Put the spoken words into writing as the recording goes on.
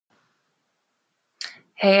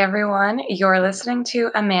Hey everyone, you're listening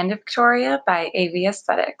to Amanda Victoria by AV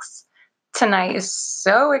Aesthetics. Tonight is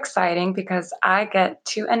so exciting because I get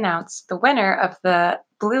to announce the winner of the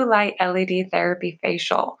Blue Light LED Therapy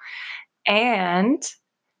Facial. And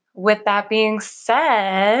with that being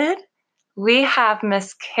said, we have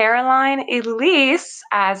Miss Caroline Elise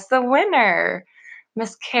as the winner.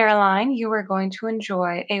 Miss Caroline, you are going to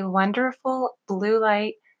enjoy a wonderful blue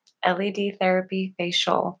light LED therapy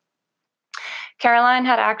facial. Caroline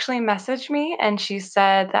had actually messaged me and she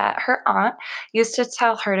said that her aunt used to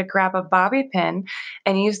tell her to grab a bobby pin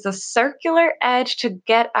and use the circular edge to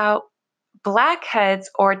get out blackheads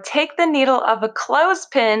or take the needle of a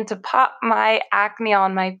clothespin to pop my acne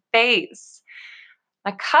on my face.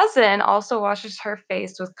 My cousin also washes her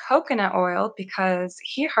face with coconut oil because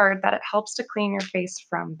he heard that it helps to clean your face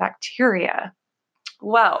from bacteria.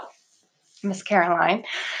 Well, Miss Caroline,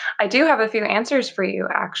 I do have a few answers for you,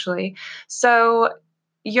 actually. So,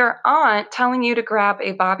 your aunt telling you to grab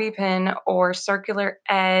a bobby pin or circular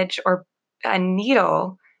edge or a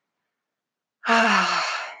needle.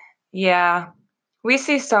 Yeah, we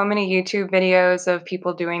see so many YouTube videos of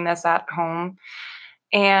people doing this at home.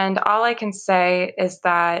 And all I can say is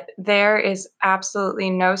that there is absolutely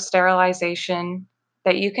no sterilization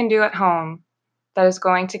that you can do at home that is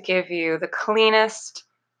going to give you the cleanest,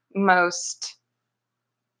 most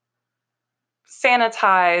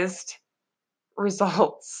sanitized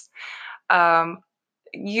results. Um,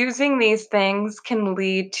 Using these things can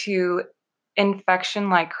lead to infection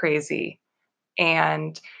like crazy.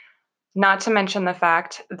 And not to mention the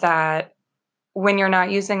fact that when you're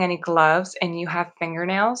not using any gloves and you have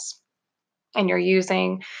fingernails and you're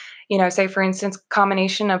using, say for instance,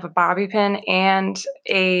 combination of a bobby pin and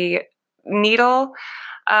a needle,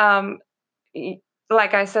 um, y-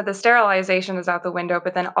 like I said, the sterilization is out the window,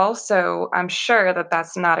 but then also I'm sure that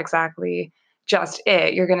that's not exactly just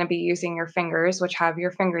it. You're going to be using your fingers, which have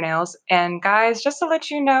your fingernails. And guys, just to let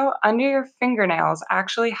you know, under your fingernails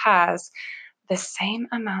actually has the same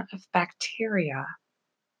amount of bacteria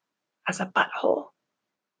as a butthole.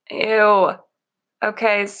 Ew.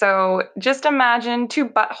 Okay, so just imagine two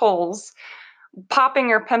buttholes popping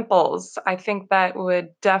your pimples. I think that would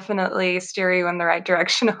definitely steer you in the right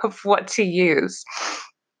direction of what to use.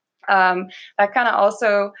 Um, that kind of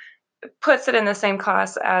also puts it in the same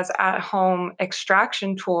class as at home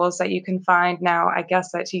extraction tools that you can find now, I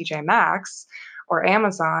guess, at TJ Maxx or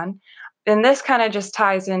Amazon. And this kind of just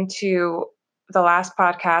ties into the last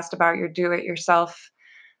podcast about your do it yourself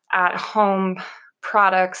at home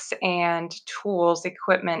products and tools,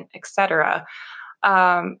 equipment, etc.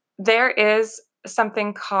 There is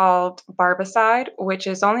something called Barbicide, which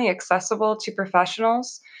is only accessible to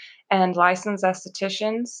professionals and licensed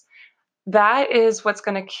estheticians. That is what's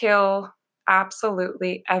going to kill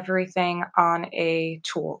absolutely everything on a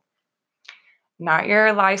tool. Not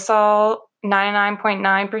your Lysol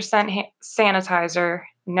 99.9% sanitizer,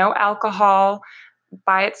 no alcohol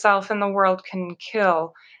by itself in the world can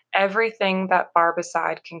kill everything that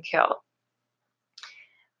barbicide can kill.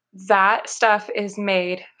 That stuff is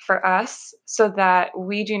made for us so that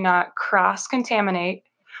we do not cross contaminate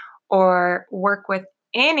or work with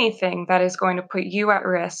anything that is going to put you at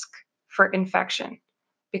risk for infection.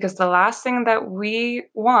 Because the last thing that we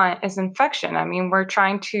want is infection. I mean, we're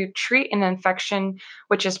trying to treat an infection,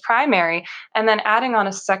 which is primary, and then adding on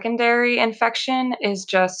a secondary infection is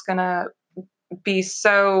just going to be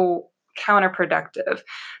so counterproductive.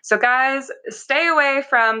 So, guys, stay away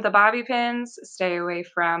from the bobby pins, stay away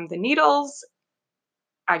from the needles.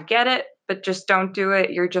 I get it, but just don't do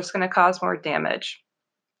it. You're just going to cause more damage.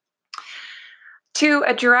 To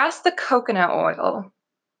address the coconut oil,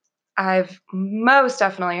 I've most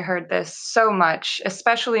definitely heard this so much,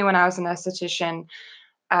 especially when I was an esthetician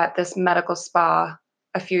at this medical spa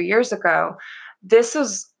a few years ago. This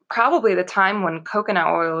was probably the time when coconut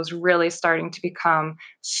oil was really starting to become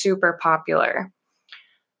super popular.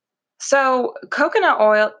 So, coconut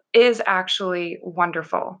oil is actually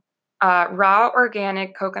wonderful. Raw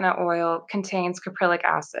organic coconut oil contains caprylic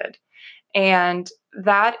acid, and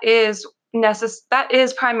that is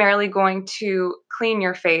primarily going to clean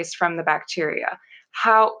your face from the bacteria.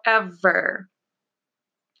 However,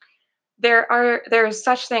 there is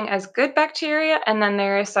such thing as good bacteria, and then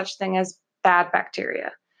there is such thing as bad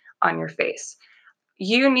bacteria on your face.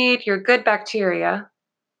 You need your good bacteria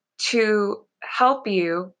to help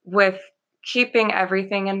you with keeping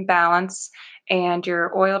everything in balance and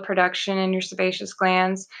your oil production and your sebaceous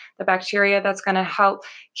glands, the bacteria that's going to help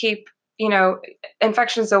keep,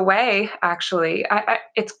 infections away. Actually,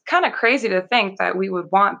 it's kind of crazy to think that we would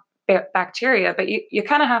want bacteria, but you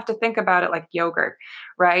kind of have to think about it like yogurt,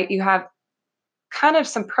 right? You have kind of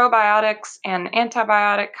some probiotics and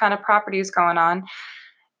antibiotic kind of properties going on,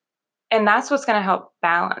 and that's what's going to help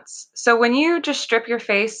balance. So when you just strip your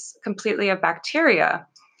face completely of bacteria,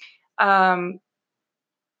 um,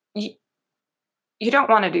 you, you don't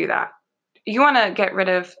want to do that. You want to get rid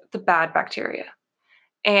of the bad bacteria.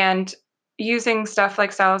 And using stuff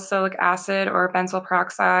like salicylic acid or benzoyl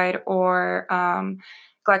peroxide or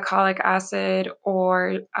glycolic acid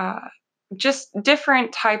or just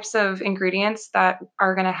different types of ingredients that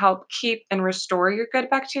are going to help keep and restore your good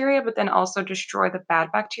bacteria, but then also destroy the bad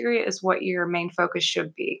bacteria is what your main focus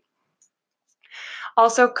should be.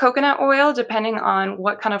 Also, coconut oil, depending on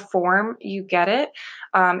what kind of form you get it,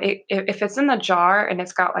 if it's in the jar and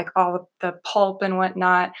it's got like all of the pulp and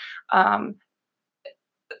whatnot, um,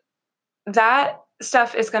 that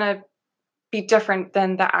stuff is going to be different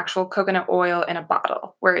than the actual coconut oil in a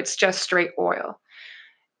bottle where it's just straight oil.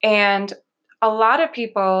 And a lot of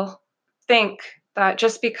people think that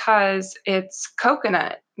just because it's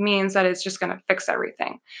coconut means that it's just going to fix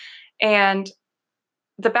everything. And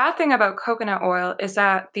the bad thing about coconut oil is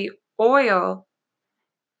that the oil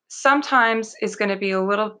sometimes is going to be a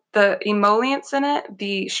little, the emollients in it,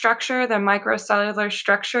 the structure, the microcellular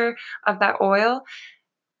structure of that oil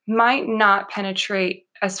might not penetrate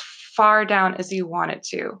as far down as you want it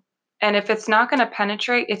to. And if it's not going to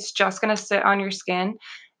penetrate, it's just going to sit on your skin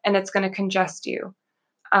and it's going to congest you.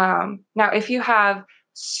 Now, if you have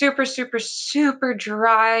super, super, super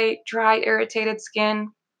dry, irritated skin,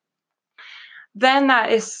 then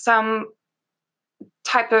that is some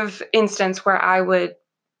type of instance where I would,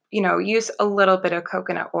 use a little bit of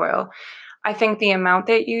coconut oil. I think the amount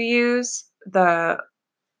that you use, the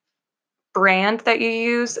brand that you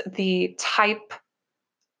use, the type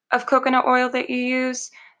of coconut oil that you use,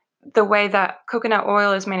 the way that coconut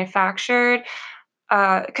oil is manufactured.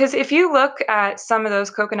 Because if you look at some of those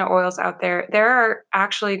coconut oils out there, there are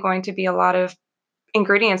actually going to be a lot of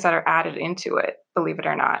ingredients that are added into it, believe it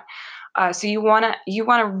or not. So you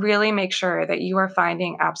wanna really make sure that you are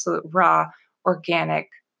finding absolute raw organic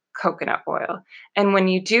coconut oil. And when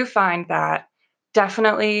you do find that,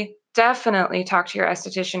 definitely talk to your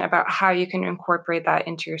esthetician about how you can incorporate that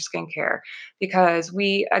into your skincare. Because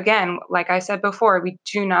we, again, like I said before, we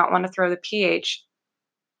do not want to throw the pH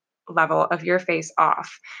level of your face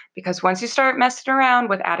off. Because once you start messing around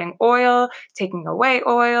with adding oil, taking away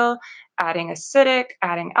oil, adding acidic,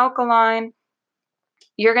 adding alkaline,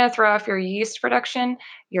 you're going to throw off your yeast production,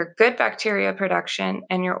 your good bacteria production,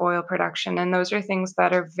 and your oil production. And those are things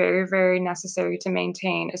that are very, very necessary to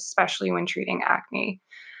maintain, especially when treating acne.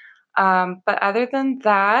 But other than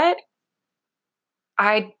that,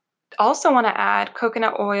 I also want to add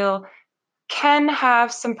coconut oil can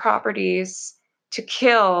have some properties to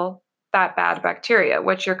kill that bad bacteria,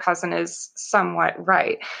 which your cousin is somewhat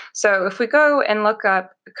right. So if we go and look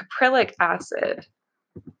up caprylic acid,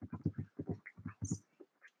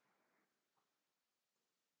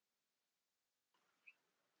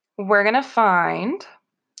 we're going to find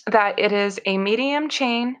that it is a medium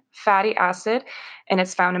chain fatty acid and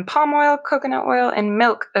it's found in palm oil, coconut oil, and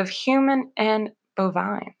milk of human and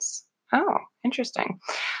bovines. Oh, interesting.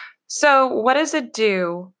 So, what does it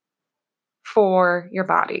do for your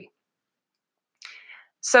body?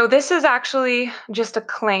 So, this is actually just a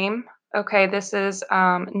claim. Okay, this is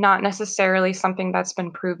not necessarily something that's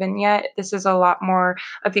been proven yet. This is a lot more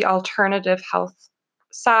of the alternative health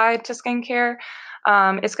side to skincare.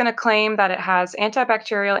 It's going to claim that it has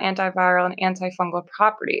antibacterial, antiviral, and antifungal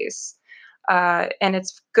properties. And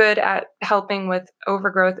it's good at helping with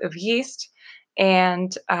overgrowth of yeast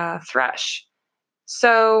and thrush.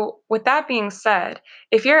 So, with that being said,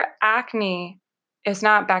 if your acne is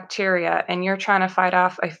not bacteria and you're trying to fight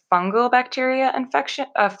off a fungal bacteria infection,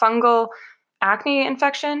 a fungal acne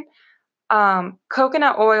infection,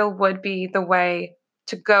 coconut oil would be the way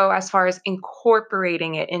to go as far as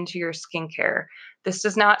incorporating it into your skincare. This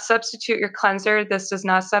does not substitute your cleanser. This does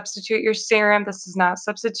not substitute your serum. This does not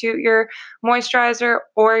substitute your moisturizer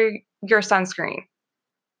or your sunscreen.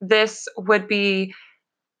 This would be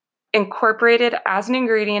incorporated as an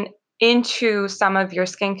ingredient into some of your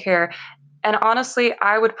skincare. And honestly,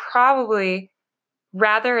 I would probably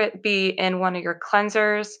rather it be in one of your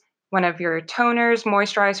cleansers, one of your toners,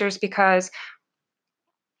 moisturizers, because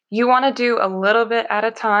you want to do a little bit at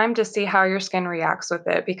a time to see how your skin reacts with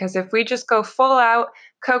it. Because if we just go full out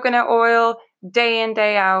coconut oil day in,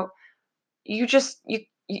 day out, you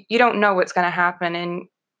don't know what's going to happen and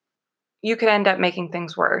you could end up making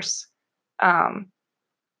things worse. Um,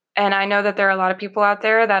 And I know that there are a lot of people out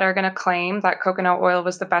there that are going to claim that coconut oil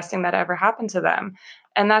was the best thing that ever happened to them.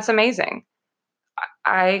 And that's amazing.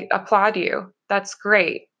 I applaud you. That's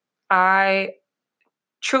great. I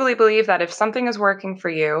truly believe that if something is working for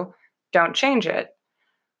you, don't change it.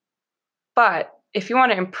 But if you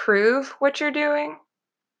want to improve what you're doing,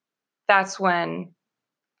 that's when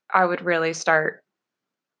I would really start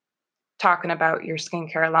talking about your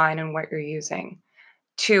skincare line and what you're using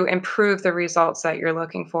to improve the results that you're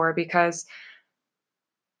looking for, because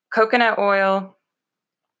coconut oil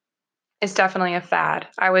is definitely a fad.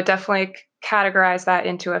 I would definitely categorize that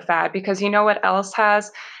into a fad, because you know what else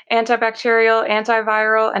has antibacterial,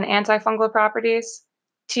 antiviral, and antifungal properties?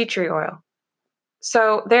 Tea tree oil.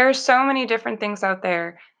 So there's so many different things out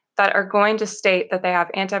there that are going to state that they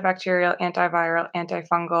have antibacterial, antiviral,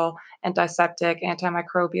 antifungal, antiseptic,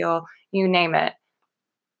 antimicrobial, you name it.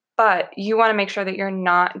 But you want to make sure that you're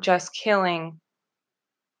not just killing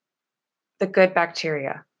the good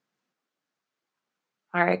bacteria.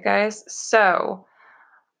 All right, guys. So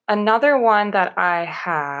another one that I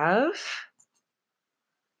have,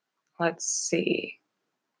 let's see,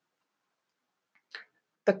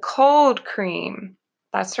 the cold cream.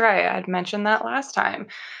 That's right. I'd mentioned that last time.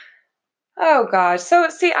 Oh gosh. So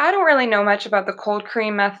see, I don't really know much about the cold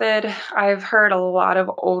cream method. I've heard a lot of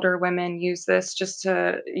older women use this just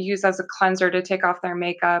to use as a cleanser to take off their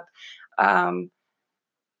makeup. Um,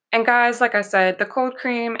 and guys, like I said, the cold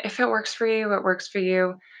cream, if it works for you, it works for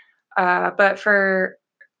you. But for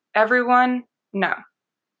everyone, no,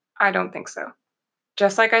 I don't think so.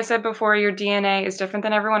 Just like I said before, your DNA is different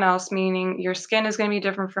than everyone else, meaning your skin is going to be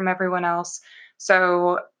different from everyone else.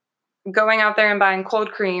 So going out there and buying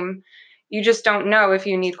cold cream, you just don't know if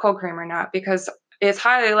you need cold cream or not, because it's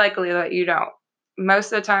highly likely that you don't.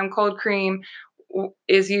 Most of the time, cold cream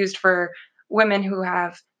is used for women who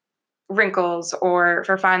have wrinkles or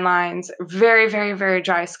for fine lines, very, very, very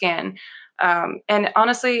dry skin. And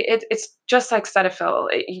honestly, it's just like Cetaphil.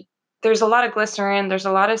 There's a lot of glycerin, there's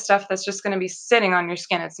a lot of stuff that's just going to be sitting on your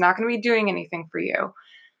skin. It's not going to be doing anything for you.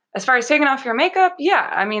 As far as taking off your makeup, yeah,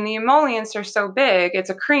 I mean the emollients are so big. It's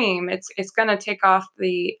a cream. It's gonna take off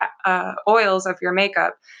the oils of your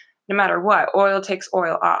makeup, no matter what. Oil takes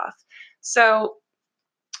oil off. So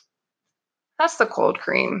that's the cold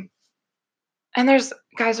cream. And there's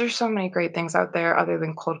guys, there's so many great things out there other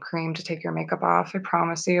than cold cream to take your makeup off. I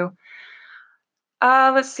promise you.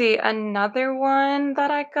 Let's see. Another one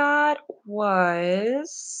that I got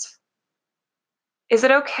was: is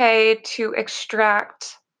it okay to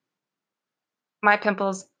extract my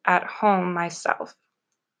pimples at home myself?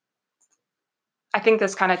 I think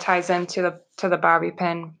this kind of ties into the bobby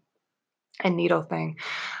pin and needle thing.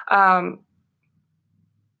 Um,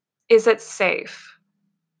 is it safe?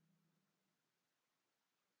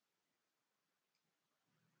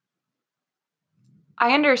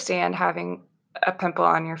 I understand having a pimple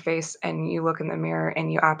on your face and you look in the mirror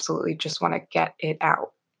and you absolutely just want to get it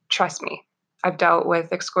out. Trust me, I've dealt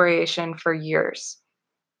with excoriation for years.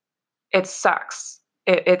 It sucks.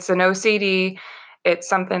 It's an OCD. It's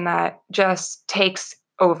something that just takes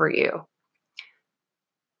over you.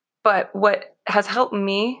 But what has helped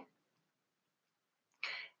me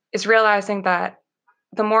is realizing that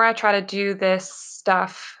the more I try to do this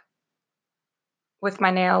stuff with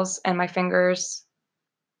my nails and my fingers,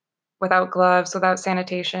 without gloves, without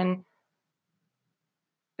sanitation,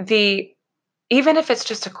 the even if it's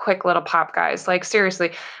just a quick little pop, guys, like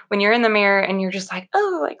seriously, when you're in the mirror and you're just like,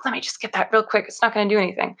 oh, like let me just get that real quick, it's not going to do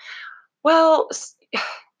anything. Well,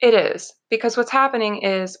 it is, because what's happening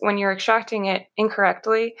is when you're extracting it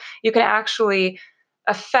incorrectly, you can actually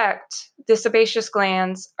affect the sebaceous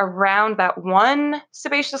glands around that one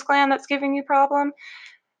sebaceous gland that's giving you problem,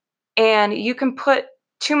 and you can put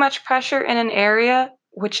too much pressure in an area,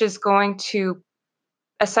 which is going to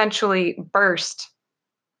essentially burst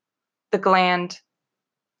the gland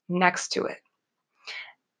next to it.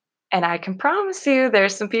 And I can promise you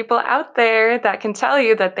there's some people out there that can tell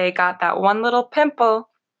you that they got that one little pimple.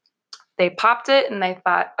 They popped it and they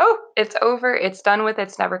thought, oh, it's over, it's done with,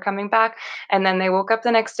 it's never coming back. And then they woke up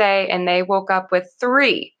the next day and they woke up with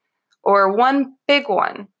three or one big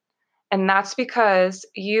one. And that's because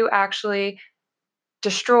you actually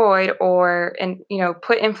destroyed or and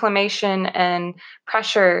put inflammation and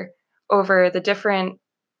pressure over the different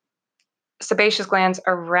sebaceous glands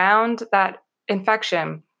around that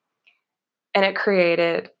infection, and it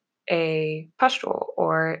created a pustule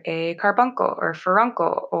or a carbuncle or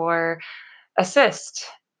furuncle or a cyst.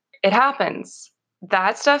 It happens.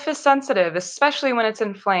 That stuff is sensitive, especially when it's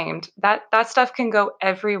inflamed. That stuff can go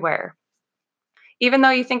everywhere. Even though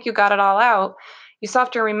you think you got it all out, you still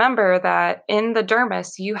have to remember that in the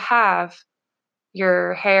dermis you have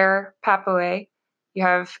your hair papillae, you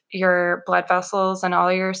have your blood vessels and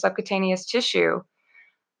all your subcutaneous tissue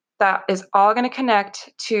that is all going to connect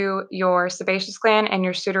to your sebaceous gland and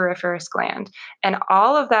your sudoriferous gland. And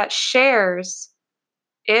all of that shares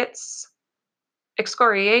its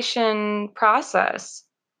excoriation process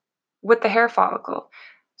with the hair follicle.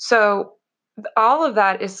 So all of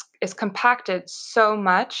that is compacted so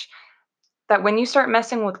much that when you start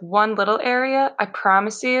messing with one little area, I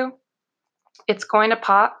promise you, it's going to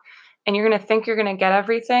pop and you're going to think you're going to get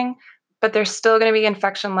everything, but there's still going to be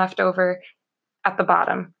infection left over at the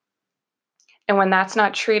bottom. And when that's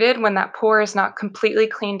not treated, when that pore is not completely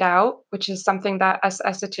cleaned out, which is something that us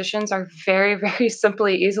estheticians are very, very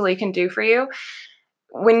simply, easily can do for you,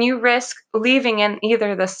 when you risk leaving in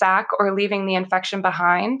either the sac or leaving the infection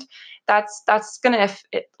behind, that's going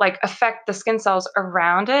to like affect the skin cells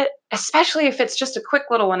around it, especially if it's just a quick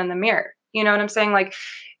little one in the mirror. You know what I'm saying? Like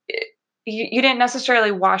you didn't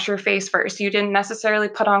necessarily wash your face first. You didn't necessarily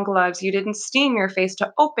put on gloves. You didn't steam your face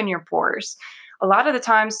to open your pores. A lot of the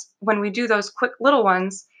times when we do those quick little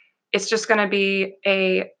ones, it's just going to be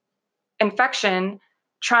a infection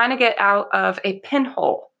trying to get out of a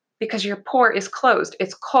pinhole because your pore is closed.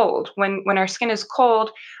 It's cold. When our skin is cold,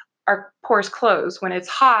 our pores close. When it's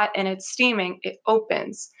hot and it's steaming, it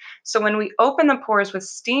opens. So when we open the pores with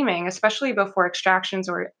steaming, especially before extractions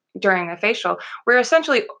or during a facial, we're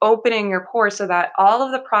essentially opening your pores so that all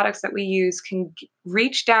of the products that we use can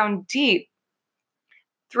reach down deep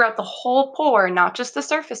throughout the whole pore, not just the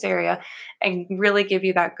surface area, and really give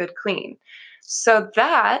you that good clean. So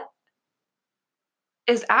that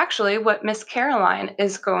is actually what Miss Caroline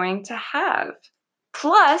is going to have.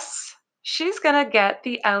 Plus, she's going to get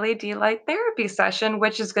the LED light therapy session,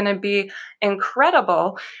 which is going to be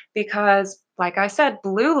incredible because, like I said,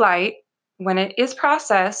 blue light, when it is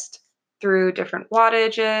processed through different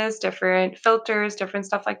wattages, different filters, different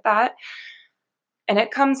stuff like that, and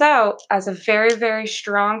it comes out as a very, very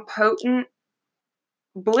strong, potent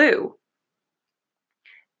blue,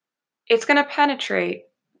 it's going to penetrate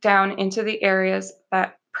down into the areas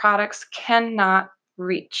that products cannot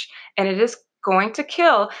reach. And it is going to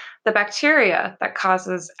kill the bacteria that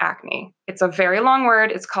causes acne. It's a very long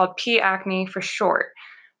word. It's called P. acne for short.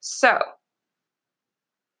 So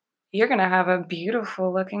you're going to have a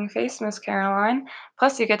beautiful looking face, Miss Caroline.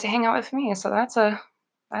 Plus you get to hang out with me. So that's a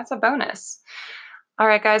bonus. All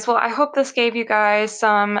right, guys. Well, I hope this gave you guys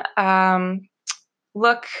some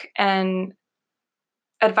look and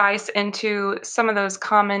advice into some of those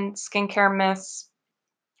common skincare myths.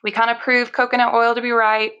 We kind of proved coconut oil to be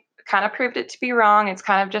right, kind of proved it to be wrong. It's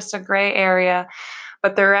kind of just a gray area,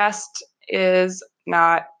 but the rest is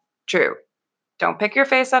not true. Don't pick your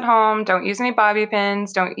face at home. Don't use any bobby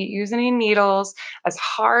pins. Don't use any needles. As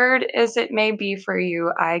hard as it may be for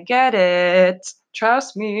you, I get it.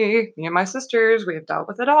 Trust me, me and my sisters, we have dealt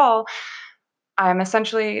with it all. I'm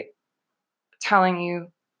essentially telling you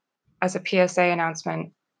as a PSA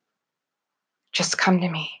announcement, just come to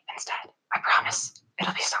me instead. I promise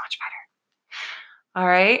it'll be so much better. All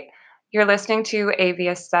right. You're listening to AV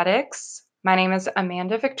Aesthetics. My name is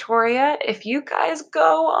Amanda Victoria. If you guys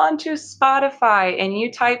go onto Spotify and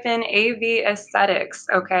you type in AV Aesthetics,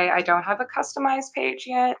 okay, I don't have a customized page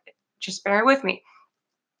yet. Just bear with me.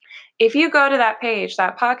 If you go to that page,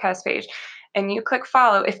 that podcast page, and you click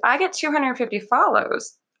follow, if I get 250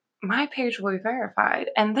 follows, my page will be verified,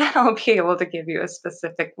 and then I'll be able to give you a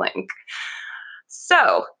specific link.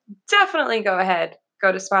 So definitely go ahead,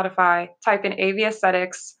 go to Spotify, type in AV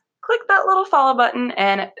Aesthetics, click that little follow button,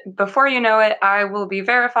 and before you know it, I will be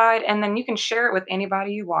verified, and then you can share it with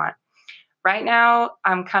anybody you want. Right now,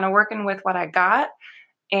 I'm kind of working with what I got,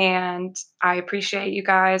 and I appreciate you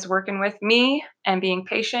guys working with me and being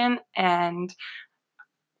patient. And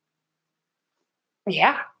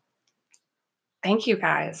yeah, thank you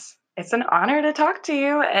guys. It's an honor to talk to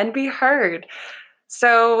you and be heard.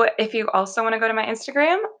 So if you also want to go to my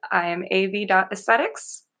Instagram, I am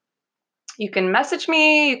av.aesthetics. You can message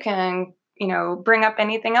me. You can, bring up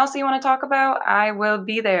anything else you want to talk about. I will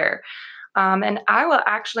be there. And I will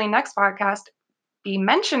actually next podcast be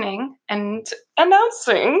mentioning and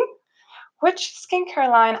announcing which skincare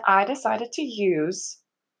line I decided to use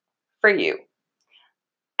for you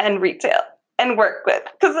and retail and work with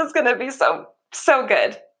because it's going to be so, so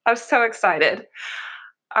good. I'm so excited.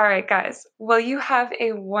 All right, guys. Well, you have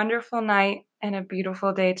a wonderful night and a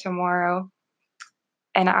beautiful day tomorrow.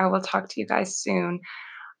 And I will talk to you guys soon.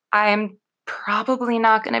 I'm probably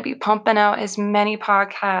not going to be pumping out as many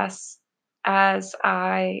podcasts as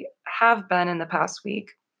I have been in the past week,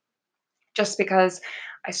 just because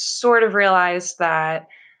I sort of realized that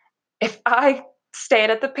if I stayed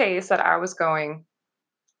at the pace that I was going,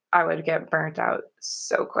 I would get burnt out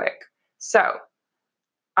so quick. So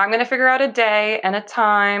I'm going to figure out a day and a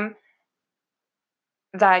time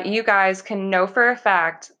that you guys can know for a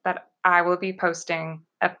fact that I will be posting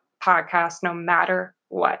a podcast no matter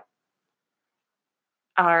what.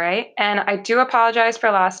 All right. And I do apologize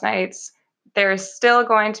for last night's. There's still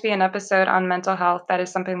going to be an episode on mental health. That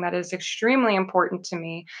is something that is extremely important to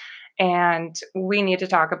me. And we need to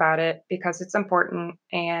talk about it because it's important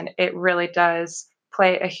and it really does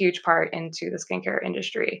play a huge part into the skincare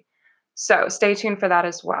industry. So stay tuned for that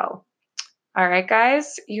as well. All right,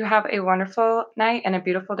 guys, you have a wonderful night and a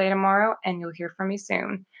beautiful day tomorrow, and you'll hear from me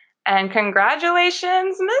soon. And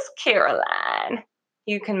congratulations, Miss Caroline.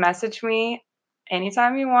 You can message me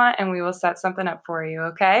anytime you want, and we will set something up for you,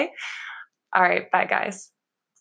 okay? All right, bye, guys.